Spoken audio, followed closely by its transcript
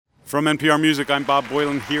From NPR Music, I'm Bob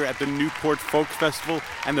Boilen here at the Newport Folk Festival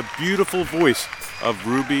and the beautiful voice of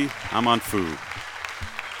Ruby Amanfu.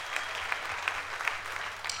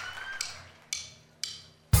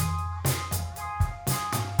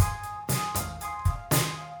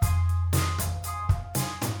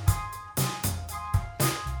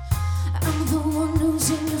 I'm the one who's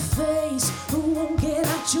in your face, who won't get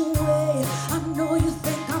out your way. I know you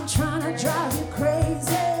think I'm trying to drive you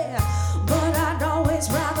crazy, but I'd always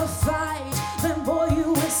rather fight than bore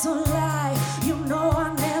you with some lie. You know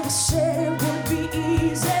I never said it would be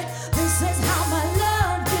easy. This is how my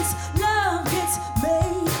love gets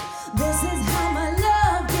made. This is how my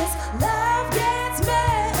love gets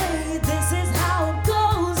made. This is how it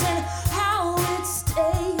goes and how it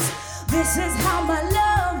stays. This is how my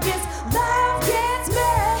love gets made.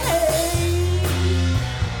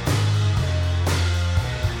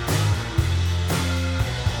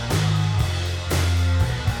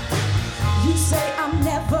 You say I'm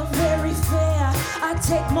never very fair, I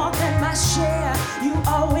take more than my share. You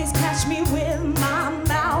always catch me with my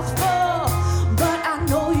mouth full, but I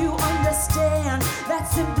know you understand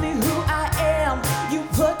that's simply who I am. You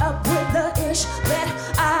put up with the ish that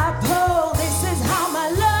I pull. This is how my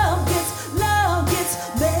love gets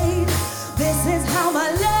made. This is how my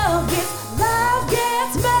love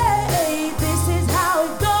gets made. This is how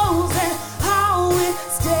it goes and how it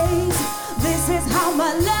stays. This is how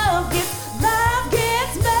my love gets made.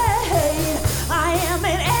 I am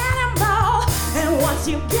an animal, and once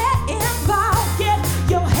you get involved, get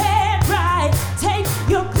your head right, take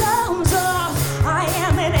your clothes off. I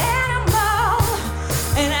am an animal,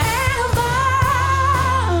 an animal.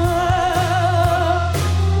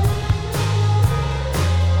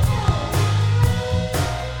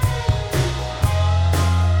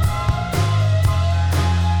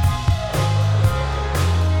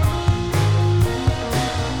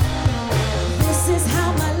 This is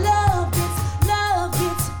how my love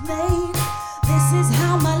gets made. This is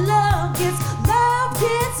how my love gets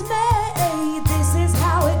made. This is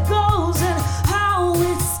how it goes and how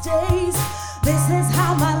it stays. This is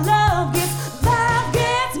how my love gets made.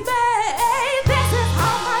 This is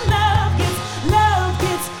how my love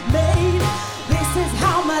gets made. This is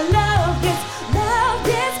how my love gets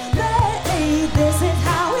made. This is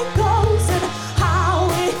how it goes and how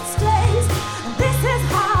it stays. This is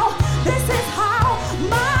how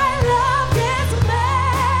my love gets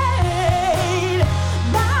made.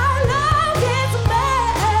 My love gets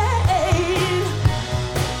made.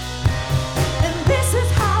 And this is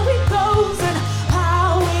how it goes and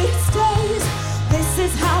how it stays. This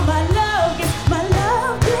is how my love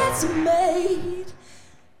gets made.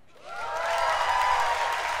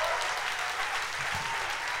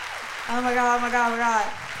 Oh my God.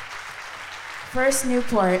 First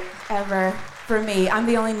Newport ever for me. I'm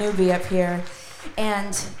the only newbie up here.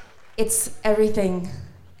 And it's everything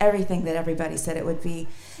that everybody said it would be.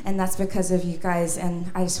 And that's because of you guys.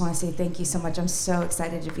 And I just want to say thank you so much. I'm so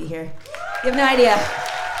excited to be here. You have no idea.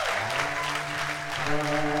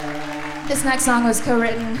 This next song was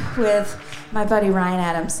co-written with my buddy Ryan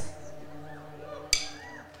Adams.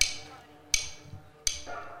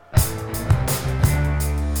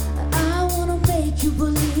 I wanna make you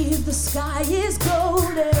believe the sky is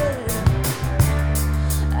golden.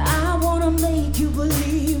 I wanna make you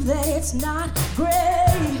believe that it's not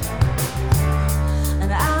gray.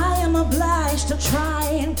 And I am obliged to try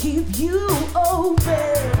and keep you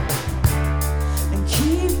open and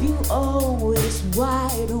keep you always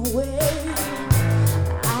wide awake.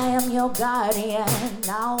 I am your guardian,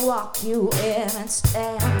 I'll walk you in and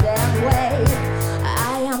stand and wait.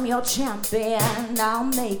 I am your champion, I'll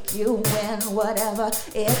make you win whatever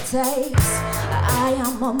it takes. I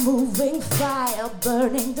am a moving fire,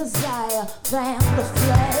 burning desire, fan the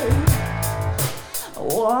flame.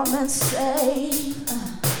 Warm and safe,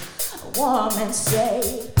 warm and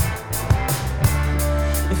safe.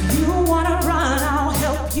 If you wanna run, I'll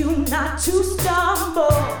help you not to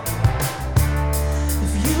stumble.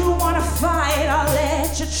 If you wanna fight, I'll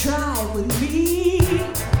let you try with me.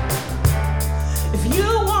 If you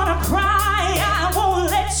wanna cry, I won't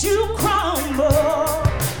let you crumble.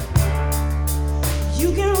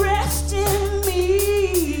 You can rest in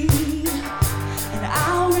me, and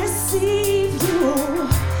I'll receive you,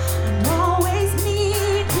 and always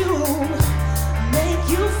need you, make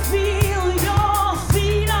you feel your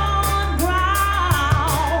feet on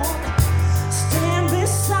ground, stand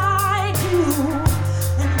beside you,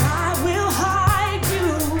 and I will hide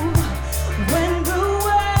you.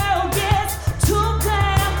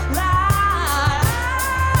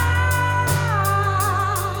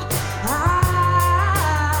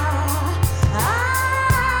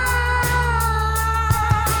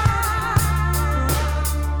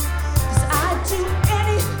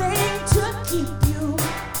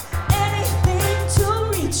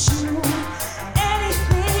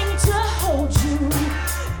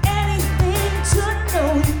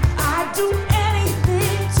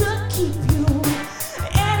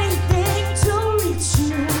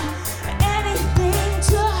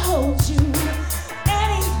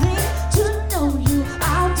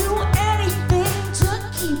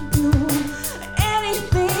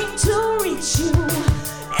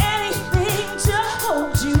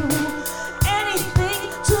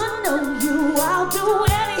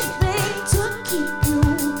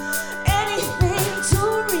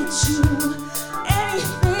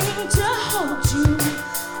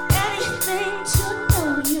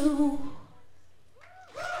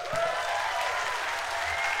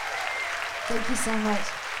 so much.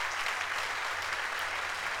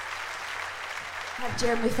 I have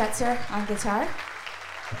Jeremy Fetzer on guitar.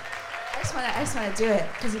 I just want to do it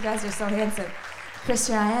because you guys are so handsome. Chris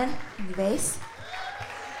Ryan on the bass.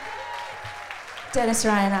 Dennis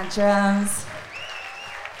Ryan on drums.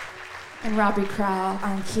 And Robbie Crowell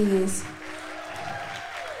on keys.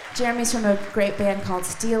 Jeremy's from a great band called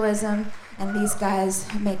Steelism, and these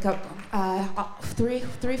guys make up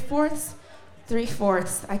three-fourths.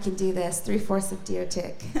 I can do this. 3/4 of Deer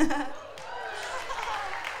Tick.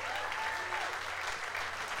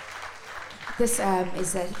 This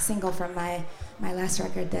is a single from my last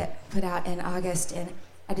record that put out in August, and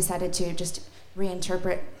I decided to just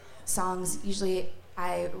reinterpret songs. Usually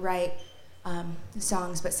I write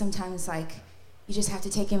songs, but sometimes you just have to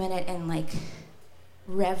take a minute and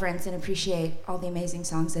reverence and appreciate all the amazing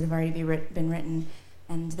songs that have already been written.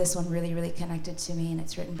 And this one really, really connected to me, and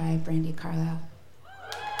it's written by Brandi Carlile.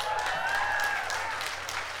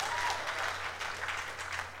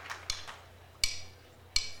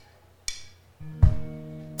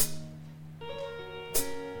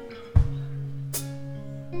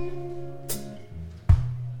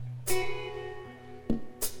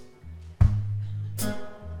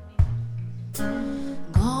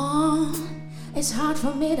 It's hard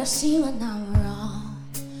for me to see when I'm wrong.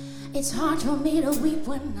 It's hard for me to weep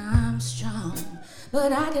when I'm strong.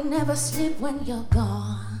 But I can never sleep when you're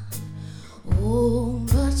gone. Oh,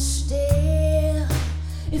 but still,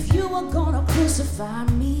 if you were gonna crucify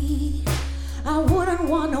me, I wouldn't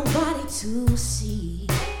want nobody to see.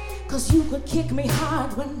 'Cause you could kick me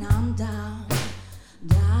hard when I'm down,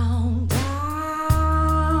 down,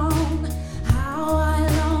 down. How I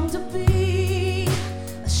long to be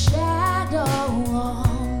a shadow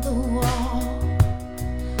on the wall.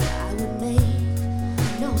 I would make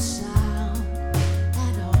no sound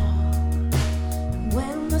at all.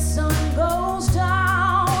 When the sun goes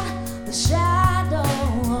down, the shadow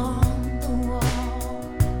on the wall,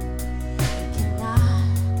 it cannot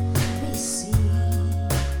be seen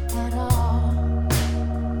at all.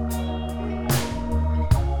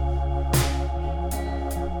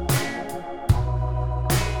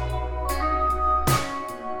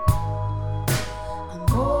 I'm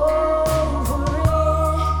over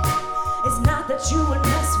it. It's not that you would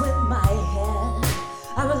mess with my head.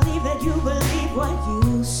 I believe that you believe what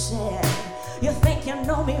you said. You think you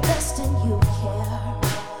know me best and you care.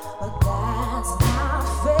 But that's not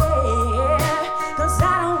fair. 'Cause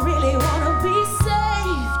I don't really wanna be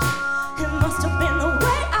saved. It must have been the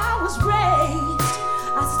way I was raised.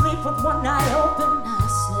 I sleep with one eye open, I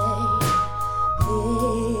say.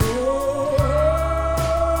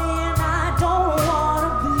 And I don't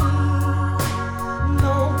wanna be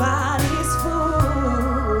nobody's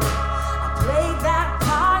fool. I played that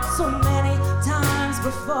part so many times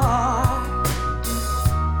before.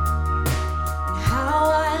 How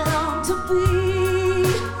I long to be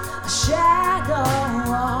a shadow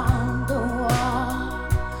on the wall.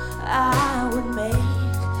 I would make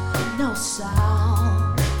no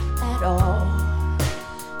sound at all.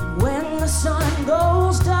 When the sun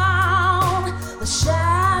goes down, the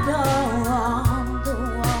shadow on the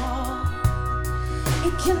wall,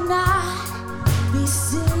 it cannot be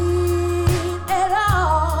seen at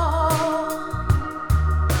all.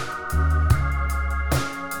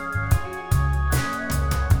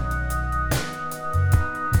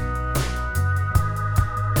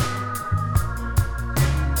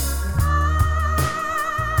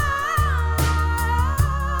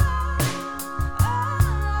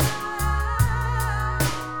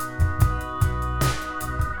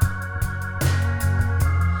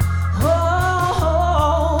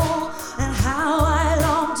 Oh, and how I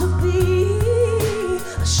long to be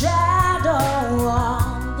a shadow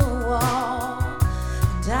on the wall.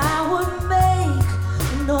 And I would make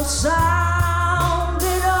no sound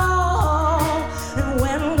at all. And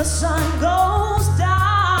when the sun goes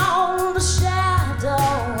down, the shadow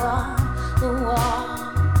on the wall,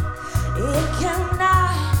 it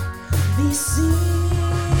cannot be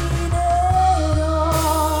seen at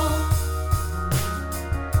all.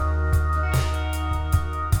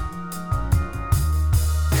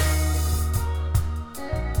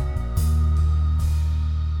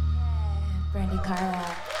 Brandi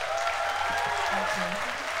Carlile. Thank you.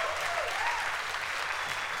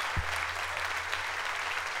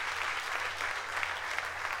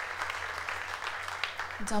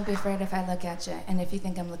 Don't be afraid if I look at you. And if you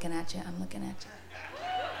think I'm looking at you, I'm looking at you.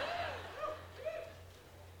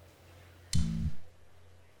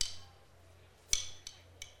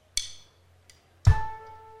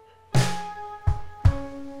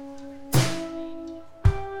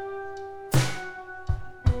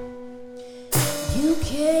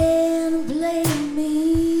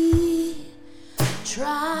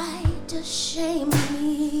 tried to shame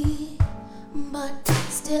me, but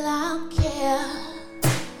still I'll care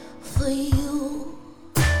for you.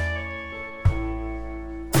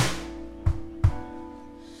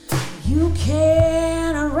 You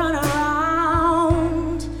can run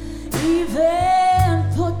around, even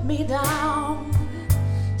put me down,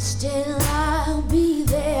 still I'll be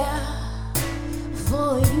there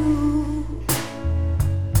for you.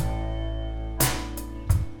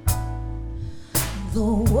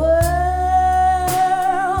 The world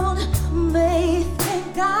may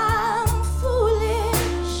think I'm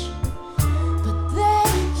foolish, but they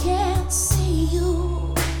can't see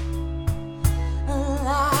you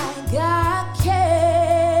like I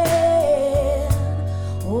can.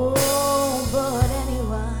 Oh, but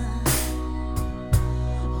anyone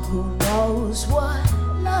who knows what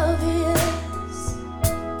love is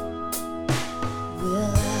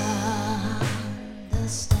will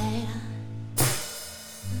understand.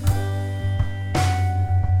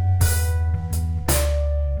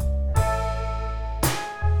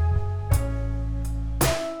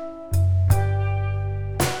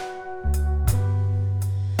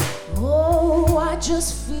 Oh,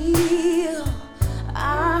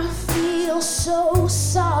 I feel so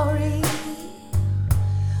sorry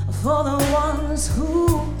for the ones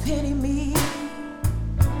who pity me.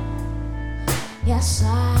 Yes,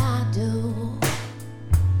 I do.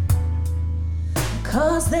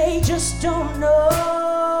 'Cause they just don't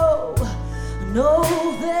know. No,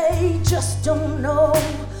 they just don't know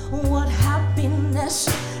what happiness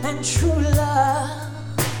and true love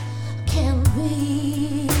can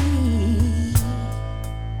be.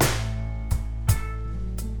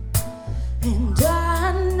 And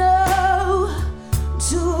I know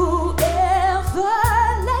to ever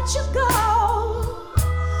let you go,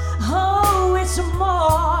 oh, it's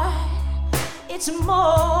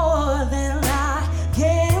more than I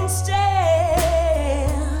can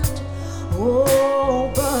stand. Oh,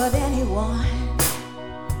 but anyone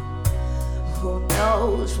who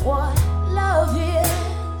knows what love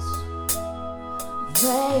is,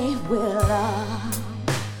 they will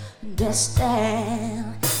understand.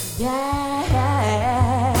 Yes,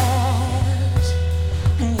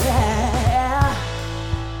 yeah,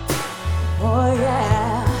 oh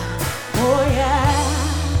yeah, oh yeah,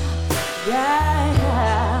 yeah,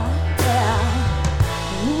 yeah.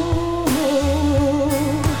 Ooh,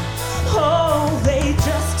 oh, they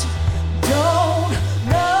just don't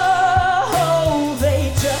know, they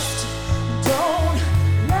just don't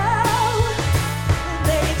know,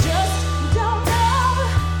 they just don't know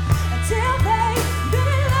until they've been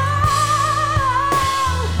in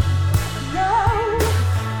love. No,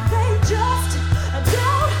 they just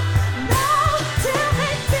don't know till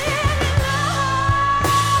they've been in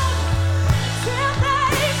love. Till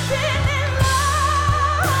they've been in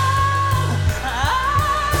love.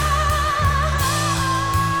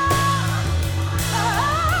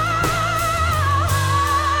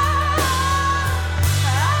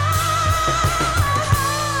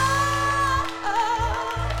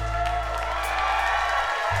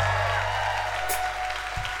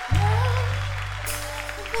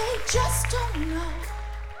 They just don't know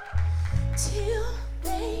till they've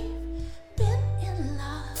been in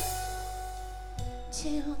love.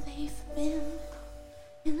 Till they've been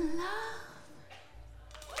in love.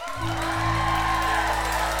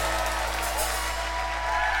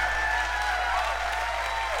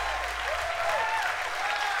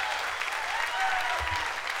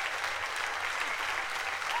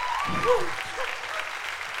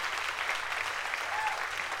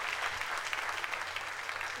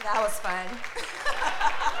 That was fun.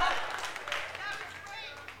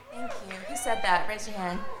 Thank you. Who said that? Raise your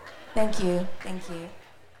hand. Thank you. Thank you.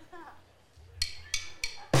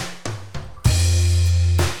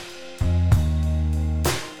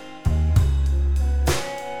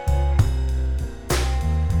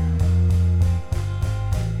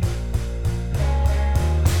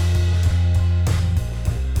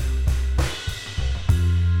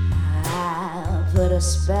 I'll put a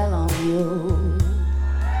spell on you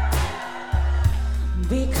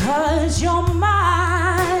because you're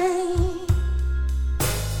mine.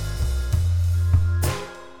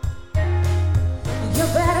 You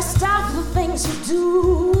better stop the things you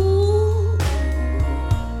do.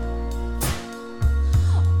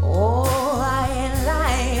 Oh, I ain't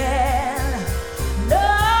lying. No,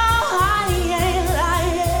 I ain't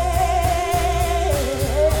lying.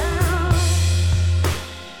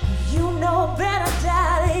 You know better,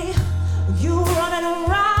 Daddy. You running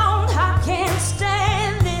around, I can't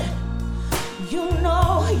stand it. You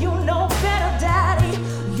know better, Daddy.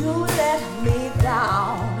 You let me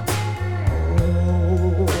down.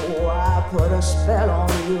 Oh, a spell on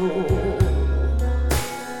you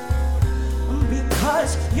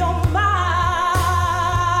because you're mine.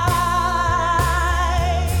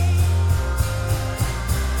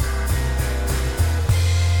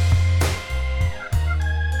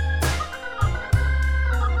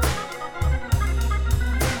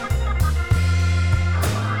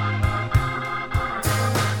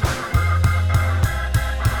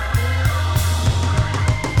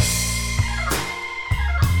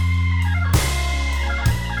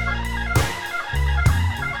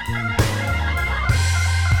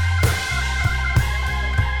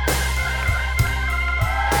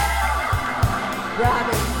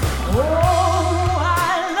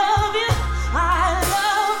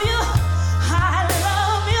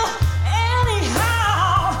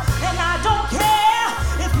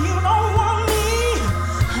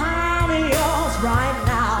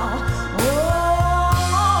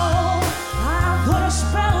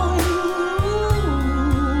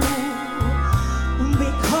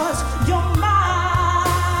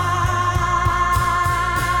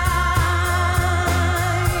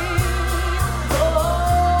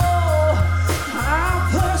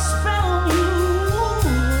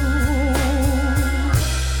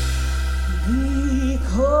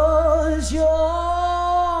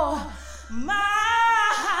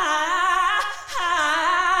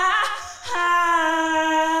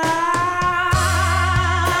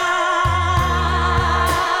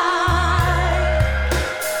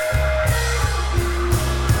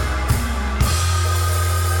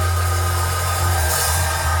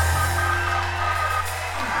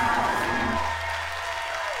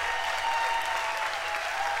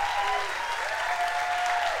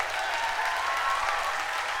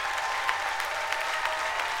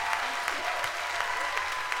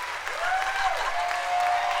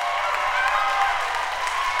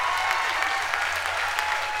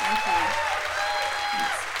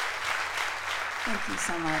 Thank you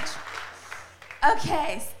so much.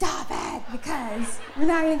 Okay, stop it, because we're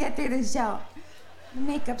not gonna get through this show. The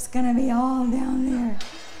makeup's gonna be all down there.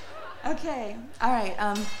 Okay, all right.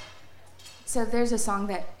 So there's a song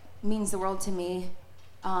that means the world to me.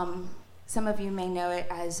 Some of you may know it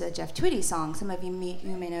as a Jeff Tweedy song. Some of you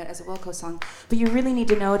may know it as a Wilco song. But you really need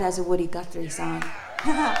to know it as a Woody Guthrie song.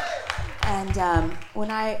 And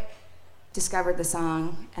when I discovered the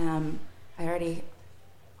song, I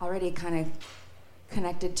already kind of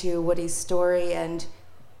connected to Woody's story, and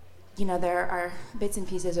there are bits and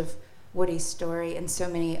pieces of Woody's story in so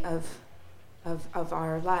many of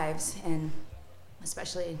our lives, and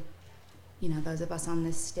especially those of us on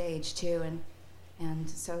this stage too, and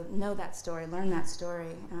so know that story, learn that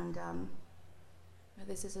story, and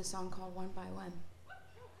this is a song called One by One.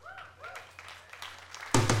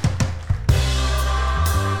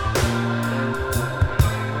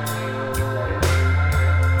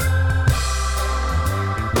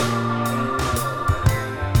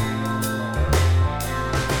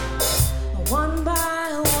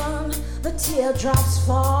 Teardrops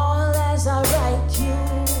fall as I write you.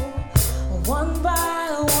 One by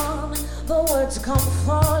one, the words come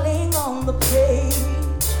falling on the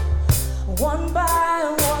page. One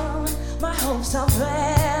by one, my hopes are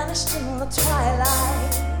vanished in the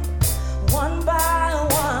twilight. One by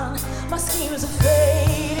one, my schemes are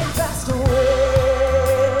fading fast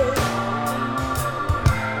away.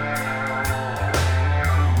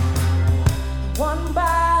 One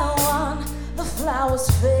by one, the flowers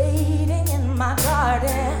fading in my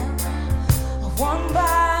garden. One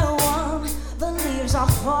by one, the leaves are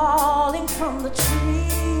falling from the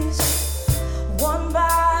trees. One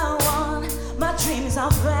by one, my dreams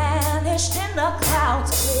are vanished in the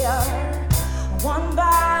clouds clear. One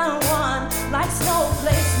by one, like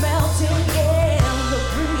snowflakes melting in the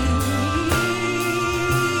breeze.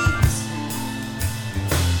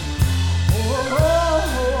 Oh, oh,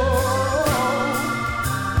 oh.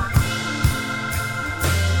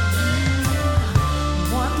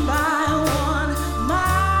 One by one,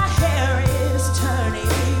 my hair is turning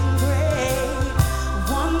gray.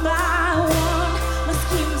 One by one, my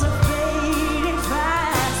schemes are fading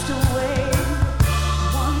fast away.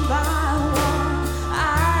 One by one, I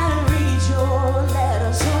read your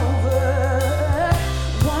letters over.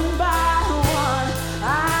 One by one, I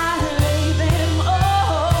lay them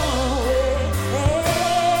away.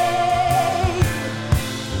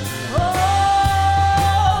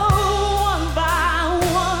 Oh, one by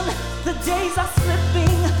one, the days are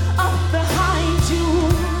slipping up behind you.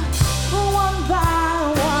 One by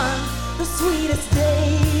one, the sweetest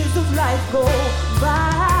days of life go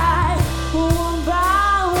by. One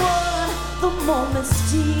by one, the moments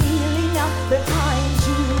stealing up behind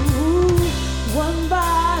you. One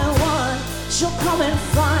by one, she'll come and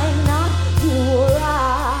find not you or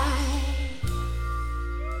I.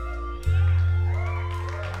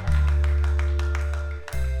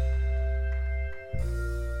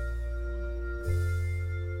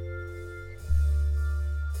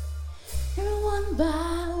 And one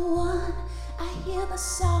by one, I hear the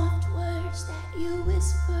soft words that you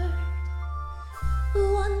whispered.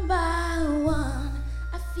 One by one,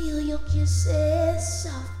 I feel your kisses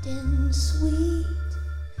soft and sweet.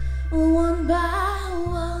 One by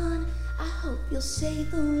one, I hope you'll say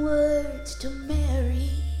the words to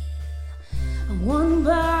Mary. One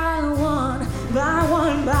by one, by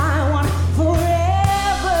one, by one,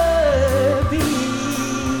 forever be.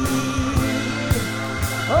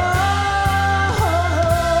 Oh,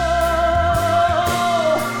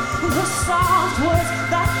 the soft words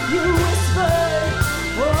that you whispered.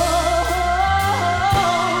 Oh,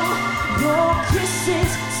 your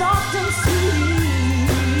kisses soft and sweet.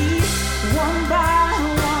 One by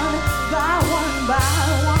one, by one, by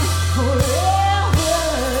one, forever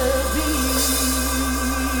be.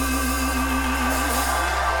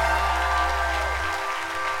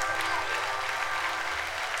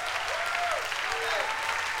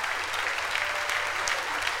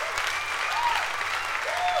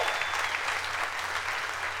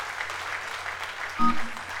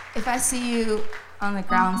 If I see you on the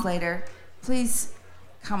grounds later, please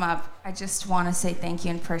come up. I just want to say thank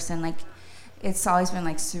you in person. Like, it's always been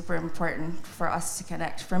like super important for us to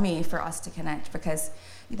connect, for me, for us to connect, because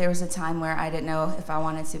there was a time where I didn't know if I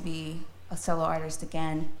wanted to be a solo artist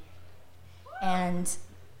again.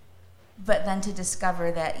 But then to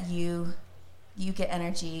discover that you get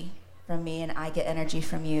energy from me and I get energy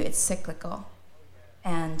from you, it's cyclical.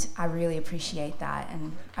 And I really appreciate that,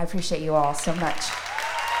 and I appreciate you all so much.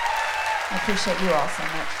 I appreciate you all so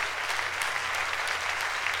much.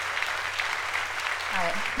 All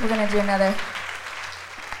right, we're gonna do another.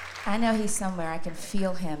 I know he's somewhere. I can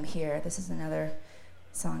feel him here. This is another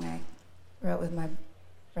song I wrote with my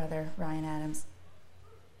brother, Ryan Adams.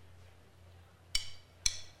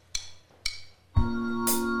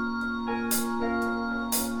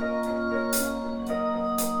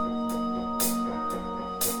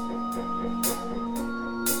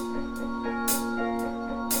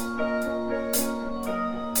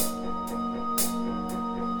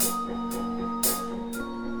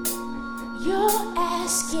 You're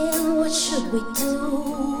asking, what should we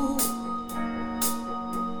do?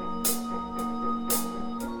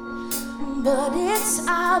 But it's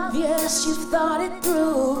obvious you've thought it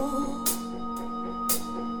through.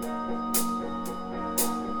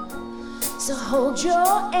 So hold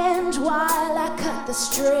your end while I cut the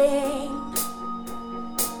string.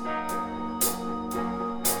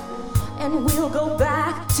 And we'll go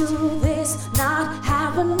back to this not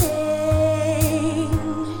happening.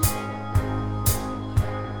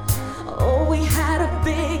 Oh, we had a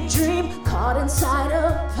big dream, caught inside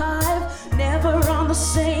a pipe, never on the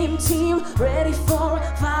same team, ready for a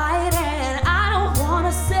fight. And I don't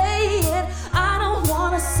wanna say it, I don't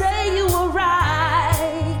wanna say you were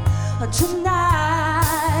right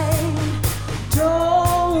tonight.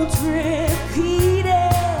 Don't repeat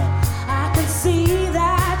it, I can see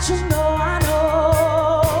that you know I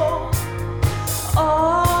know.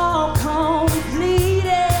 All completed,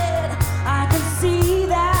 I can see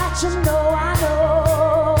that you know I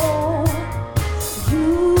know.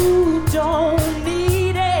 You don't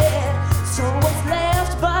need it, so what's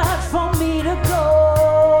left but for me to go?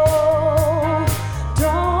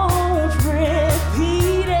 Don't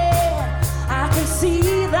repeat it, I can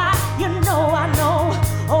see that you know I know.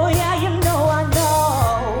 Oh yeah, you know I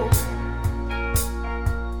know.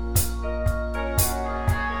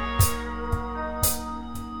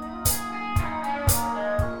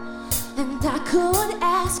 And I could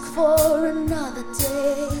ask for another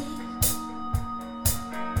day,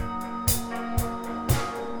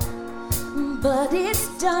 but it's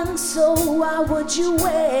done, so why would you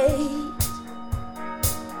wait?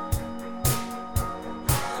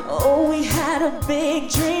 Oh, we had a big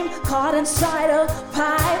dream, caught inside a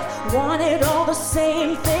pipe, wanted all the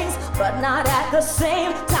same things, but not at the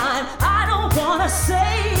same time. I don't wanna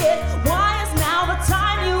say it, why is now the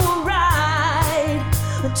time you were right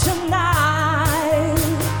tonight?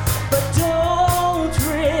 But don't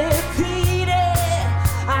repeat it,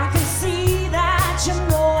 I can see that you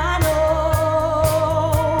know I know.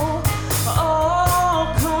 All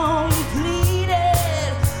completed,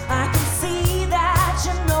 I can see that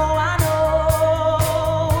you know I know.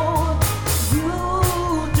 You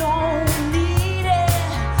don't need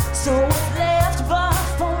it, so what's left but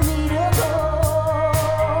for me to go?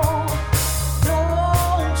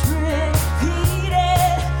 Don't repeat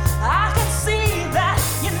it, I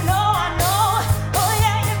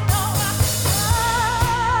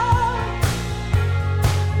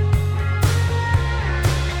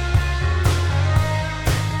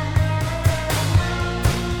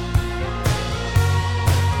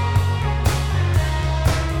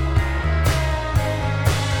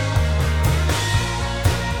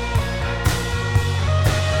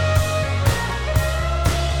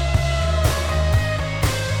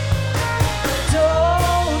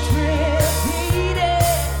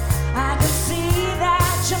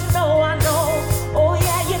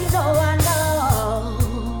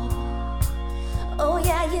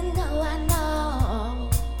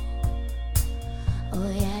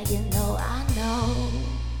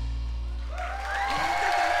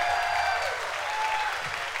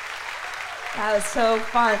That was so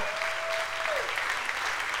fun.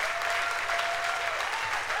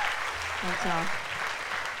 Thank y'all.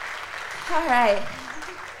 All right.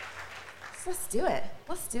 So let's do it.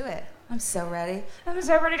 Let's do it. I'm so ready. I'm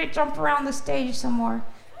so ready to jump around the stage some more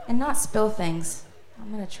and not spill things.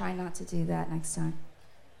 I'm going to try not to do that next time.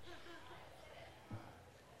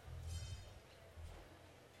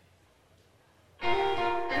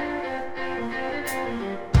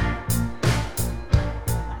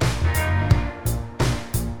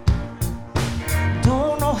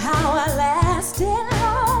 Don't know how I lasted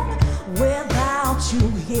long without you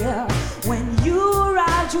here. When you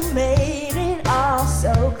arrived, you made it all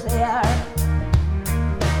so clear.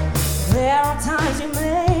 There are times you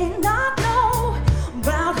may not know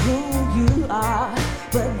about who you are,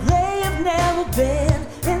 but they have never been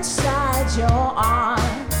inside your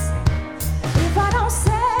arms. If I don't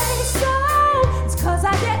say so, it's 'cause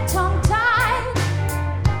I get tongue-tied.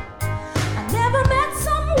 I never met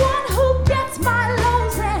someone who gets my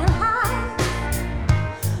lows and highs,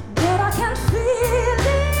 but I can feel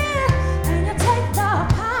it, and you take the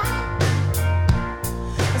pie.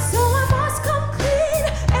 So I must come clean,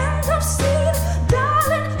 end of scene,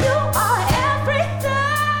 darling, you are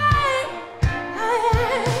everything.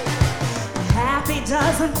 Happy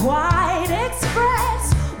doesn't quite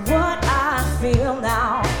express what I feel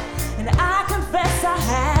now, and I confess I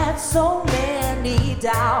had so many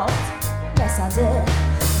doubts. Yes, I did.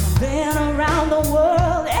 I've been around the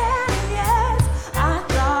world, and yes, I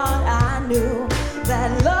thought I knew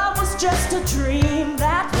that love was just a dream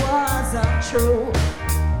that wasn't true.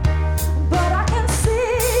 But I can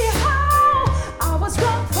see how I was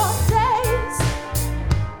wrong for days,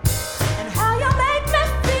 and how you make me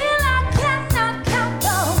feel I cannot count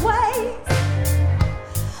the ways.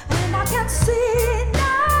 And I can see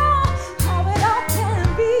now how it all can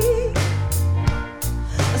be.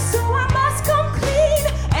 So I must come clean,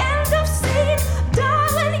 end of scene,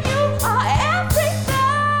 darling, you are everything.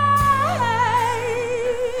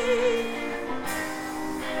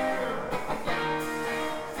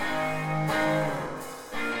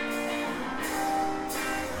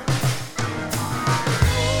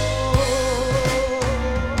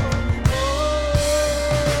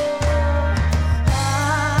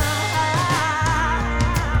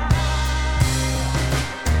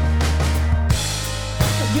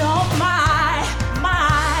 You're my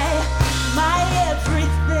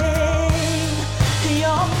everything.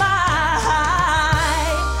 You're my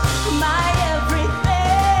everything.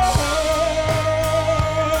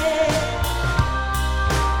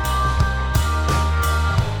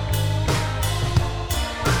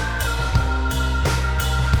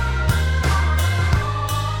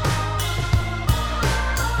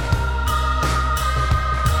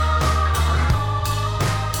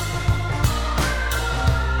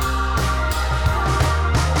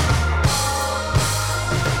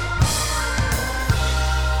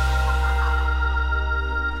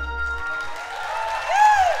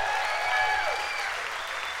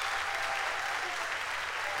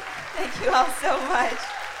 Thank you all so much.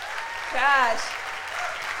 Gosh.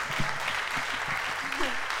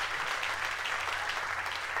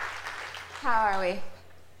 How are we?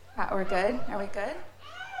 We're good? Are we good?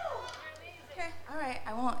 Okay, all right.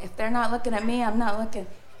 I won't. If they're not looking at me, I'm not looking.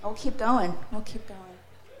 We'll keep going. We'll keep going.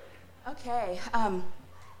 Okay.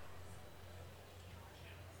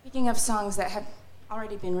 Speaking of songs that have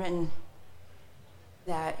already been written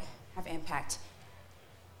that have impact,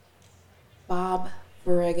 Bob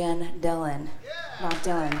Friggin Dylan. Bob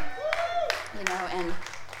Dylan. You know,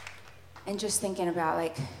 and just thinking about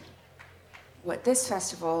like what this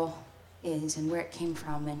festival is and where it came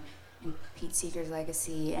from, and Pete Seeger's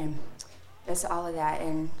legacy, and just all of that,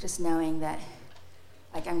 and just knowing that,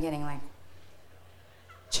 like, I'm getting like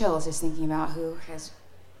chills just thinking about who has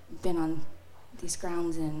been on these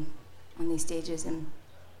grounds and on these stages, and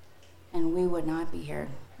we would not be here.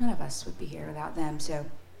 None of us would be here without them. So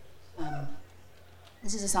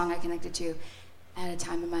this is a song I connected to at a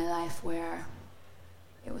time in my life where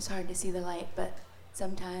it was hard to see the light, but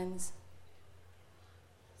sometimes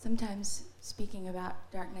speaking about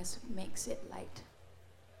darkness makes it light.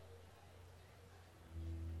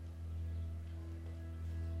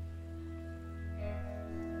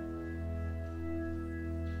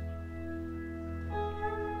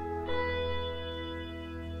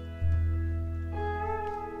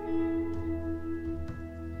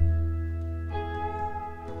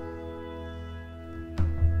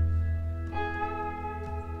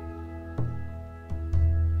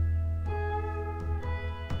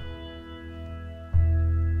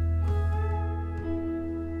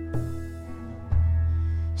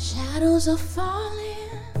 Shadows are falling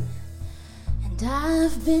And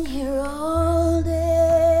I've been here all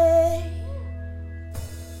day.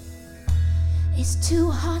 It's too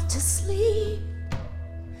hot to sleep,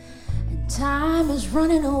 and time is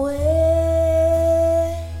running away.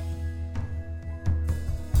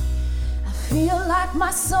 I feel like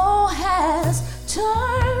my soul has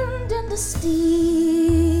turned into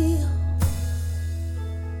steel.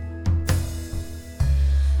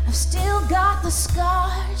 I've still got the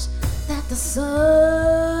scars that the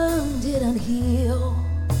sun didn't heal.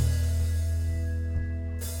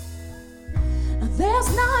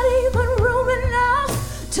 There's not even room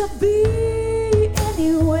enough to be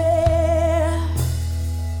anywhere.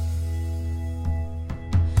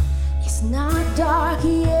 It's not dark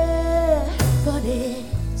yet, but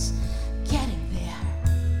it's getting there.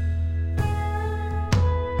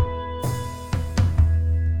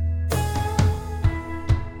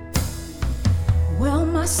 Well,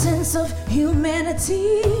 my sense of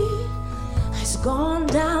humanity has gone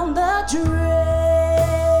down the drain.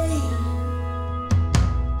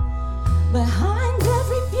 Behind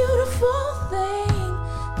every beautiful thing,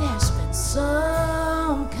 there's been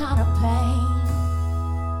some kind of pain.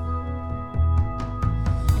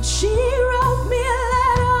 And she wrote me a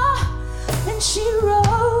letter, and she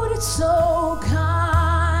wrote it so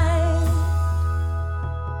kind.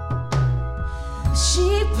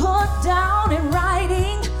 She put down in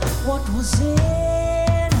writing what was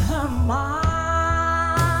in her mind.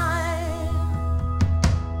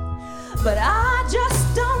 But I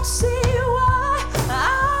just don't see why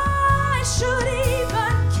I should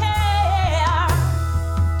even care.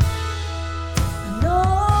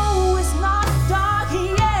 No, it's not dark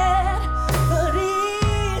yet, but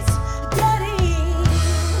it's getting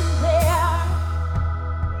there.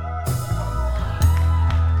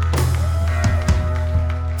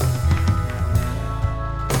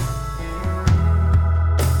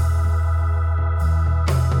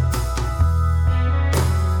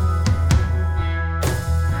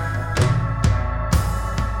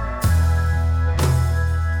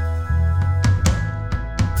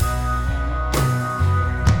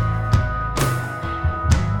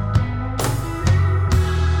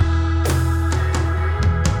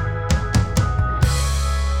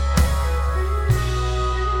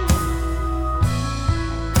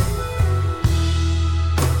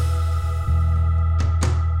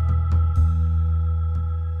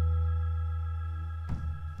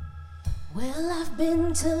 Well, I've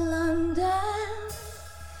been to London,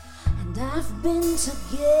 and I've been to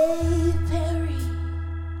Gay Perry.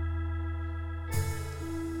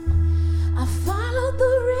 I followed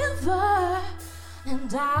the river,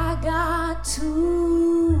 and I got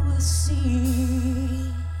to the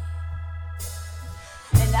sea.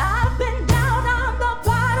 And I've been down on the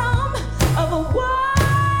bottom of a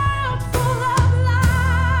world full of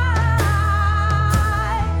lies,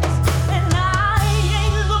 and I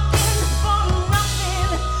ain't looking for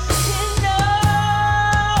nothing in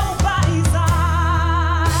nobody's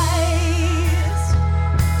eyes.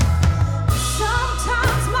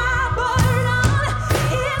 Sometimes my burden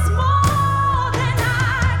is more than I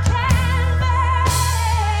can bear.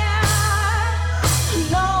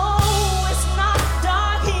 No, it's not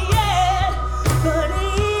dark yet, but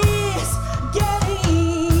it's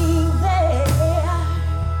getting there.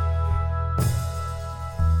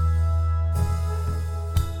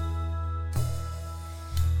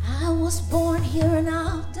 I was born here and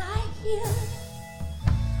I'll die here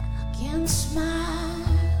against my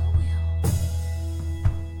will.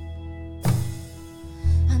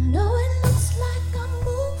 I know it looks like I'm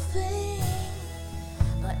moving,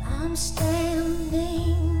 but I'm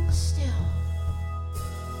standing still.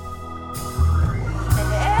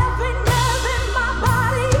 And every nerve in my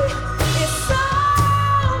body is so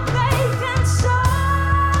vacant, so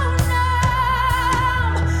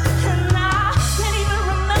numb. And I can't even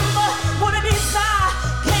remember what it is I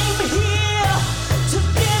came here to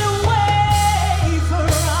get away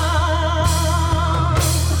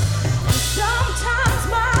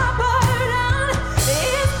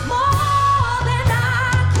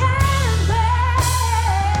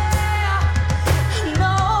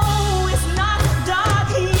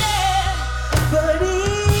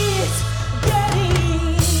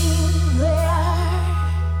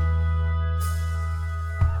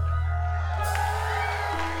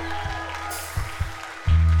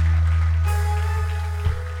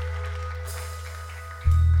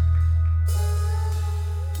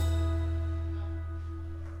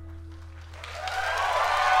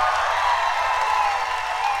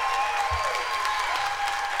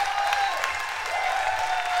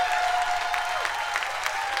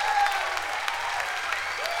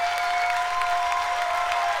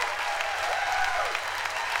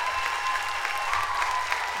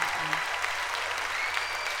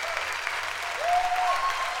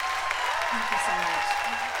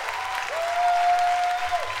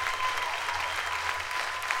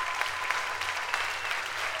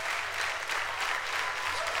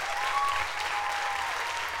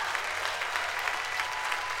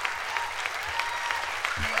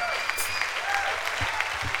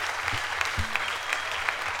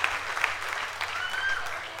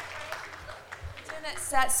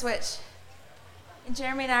set switch. And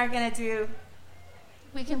Jeremy and I are gonna do.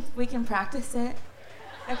 We can practice it.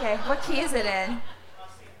 Okay, what key is it in?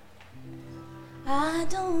 I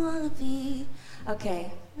don't wanna be.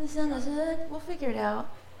 Okay, we'll figure it out.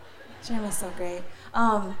 Jeremy's so great.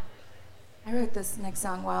 I wrote this next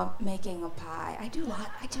song while making a pie. I do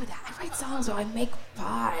that. I write songs while I make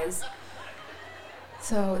pies.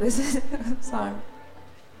 So this is a song.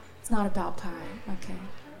 It's not about pie. Okay.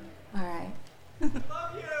 All right.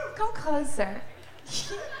 Love you. Come closer.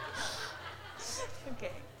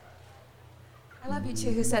 Okay. I love you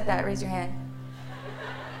too. Who said that? Raise your hand.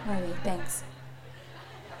 Love you. Thanks.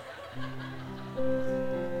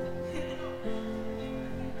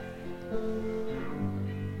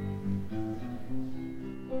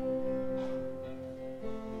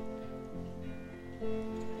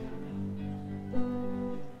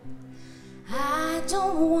 I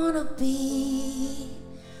don't wanna be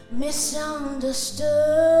misunderstood.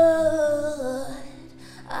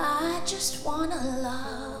 I just wanna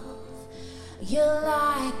love you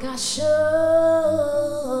like I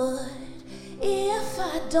should. If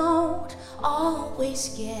I don't always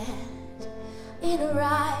get it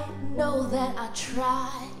right, know that I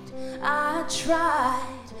tried.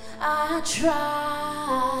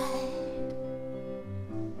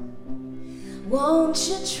 Won't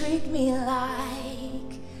you treat me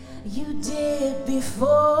like you did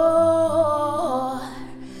before,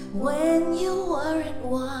 when you weren't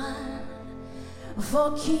one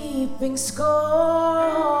for keeping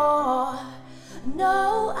score?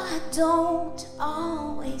 No, I don't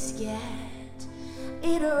always get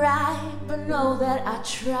it right, but know that I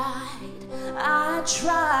tried.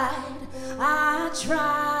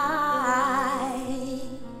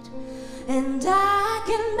 And I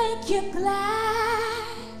can make you glad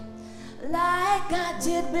like I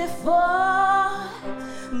did before.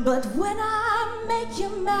 But when I make you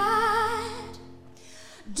mad,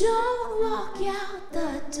 don't walk out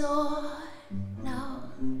the door. No,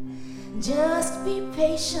 just be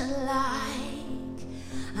patient like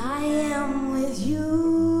I am with you.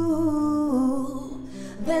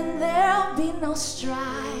 Then there'll be no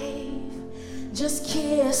strife, just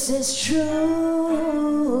kisses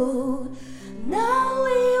true. No,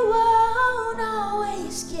 we won't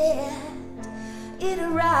always get it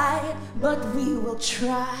right, but we will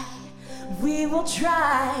try.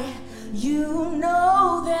 You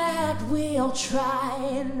know that we'll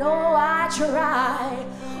try. No, I try.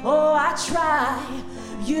 Oh, I try.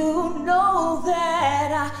 You know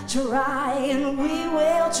that I try, and we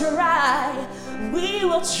will try.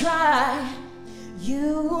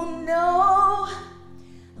 You know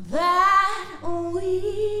that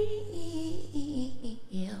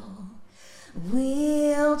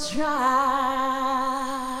we'll try.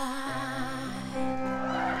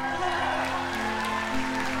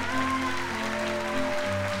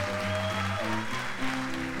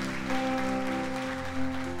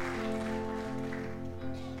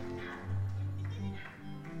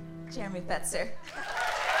 Jeremy Fetzer.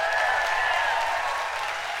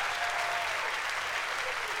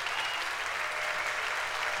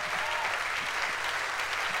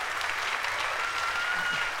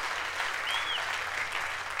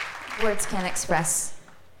 Words can't express.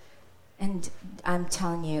 And I'm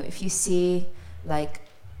telling you, if you see like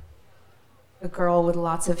a girl with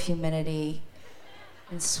lots of humidity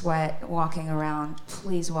and sweat walking around,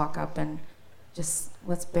 please walk up and just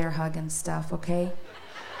let's bear hug and stuff, okay?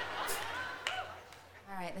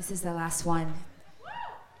 All right, this is the last one.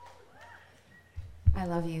 I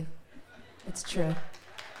love you. It's true.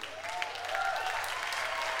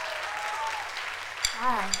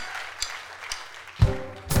 Hi.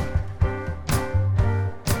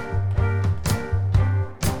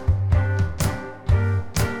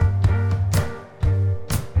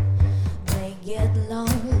 Get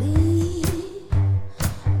lonely,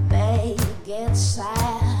 may get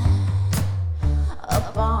sad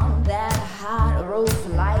upon that hot roof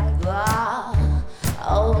like the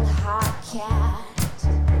old hot cat.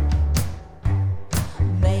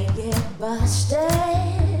 May get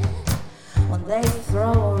busted when they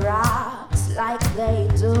throw rocks like they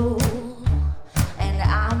do. And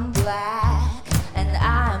I'm black and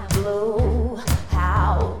I'm blue.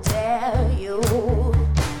 How dare you?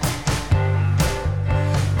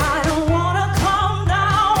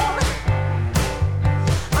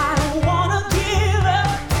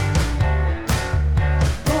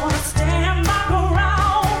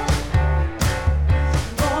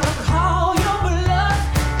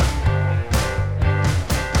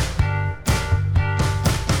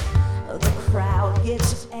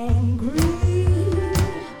 Angry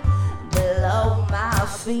below my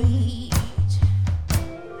feet.